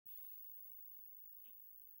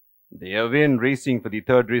They are in racing for the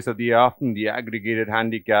third race of the afternoon, the aggregated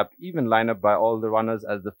handicap, even lineup by all the runners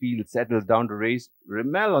as the field settles down to race.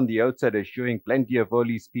 Rimmel on the outside is showing plenty of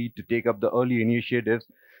early speed to take up the early initiatives.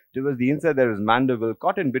 Towards the inside there is Mandeville.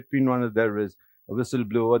 Caught in between runners there is a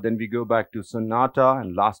Whistleblower. Then we go back to Sonata,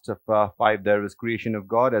 and last of five there is Creation of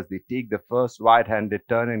God as they take the first right-handed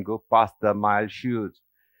turn and go past the mile chutes.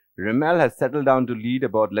 Rimmel has settled down to lead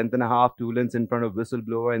about length and a half, 2 lengths in front of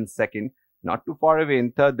Whistleblower in second. Not too far away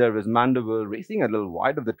in third, there is Mandeville. Racing a little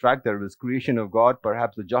wide of the track, there is Creation of God.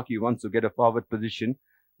 Perhaps the jockey wants to get a forward position.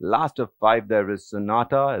 Last of five, there is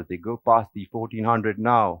Sonata as they go past the 1400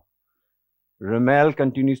 now. Rimmel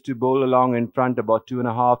continues to bowl along in front, about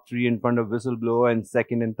 2.5, 3 in front of Whistleblower. In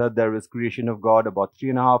second and third, there is Creation of God. About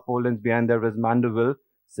 3.5, 4 lengths behind, there is Mandeville.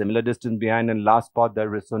 Similar distance behind, and last spot,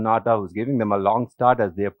 there is Sonata, who's giving them a long start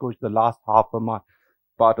as they approach the last half a mile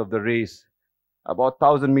part of the race. About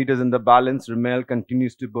 1,000 meters in the balance, Rimmel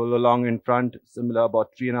continues to bowl along in front, similar about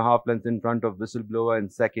 3.5 lengths in front of Whistleblower in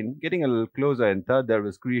second. Getting a little closer in third, there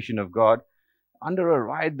is Creation of God. Under a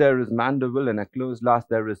right, there is Mandeville, and a close last,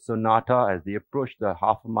 there is Sonata as they approach the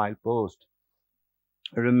half-a-mile post.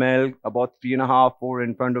 Rimmel about 3.5, 4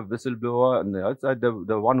 in front of Whistleblower. On the outside,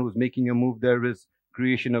 the one who's making a move there is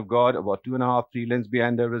Creation of God. About 2.5, 3 lengths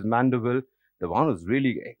behind, there is Mandeville. The one who's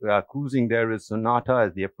really cruising there is Sonata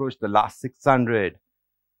as they approach the last 600.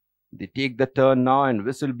 They take the turn now, and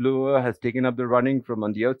Whistleblower has taken up the running. From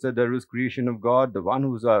on the outside, there is Creation of God. The one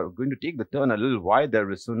who's going to take the turn a little wide,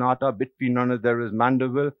 there is Sonata. Between runners, there is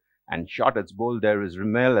Mandeville. And short as bowl, there is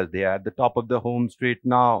Rimmel as they are at the top of the home straight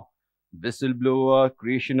now. Whistleblower,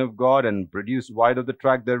 Creation of God, and produced wide of the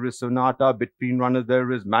track, there is Sonata. Between runners,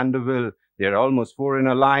 there is Mandeville. They are almost four in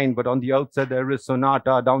a line, but on the outside there is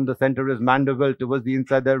Sonata. Down the center is Mandeville. Towards the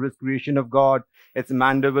inside there is Creation of God. It's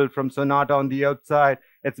Mandeville from Sonata on the outside.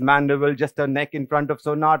 It's Mandeville just a neck in front of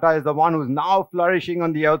Sonata is the one who's now flourishing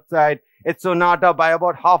on the outside. It's Sonata by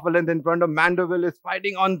about half a length in front of Mandeville is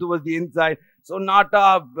fighting on towards the inside.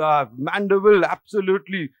 Sonata, Mandeville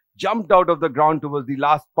absolutely jumped out of the ground towards the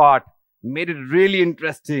last part. Made it really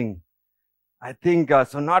interesting. I think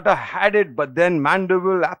Sonata had it, but then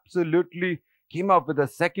Mandeville absolutely came up with a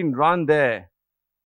second run there.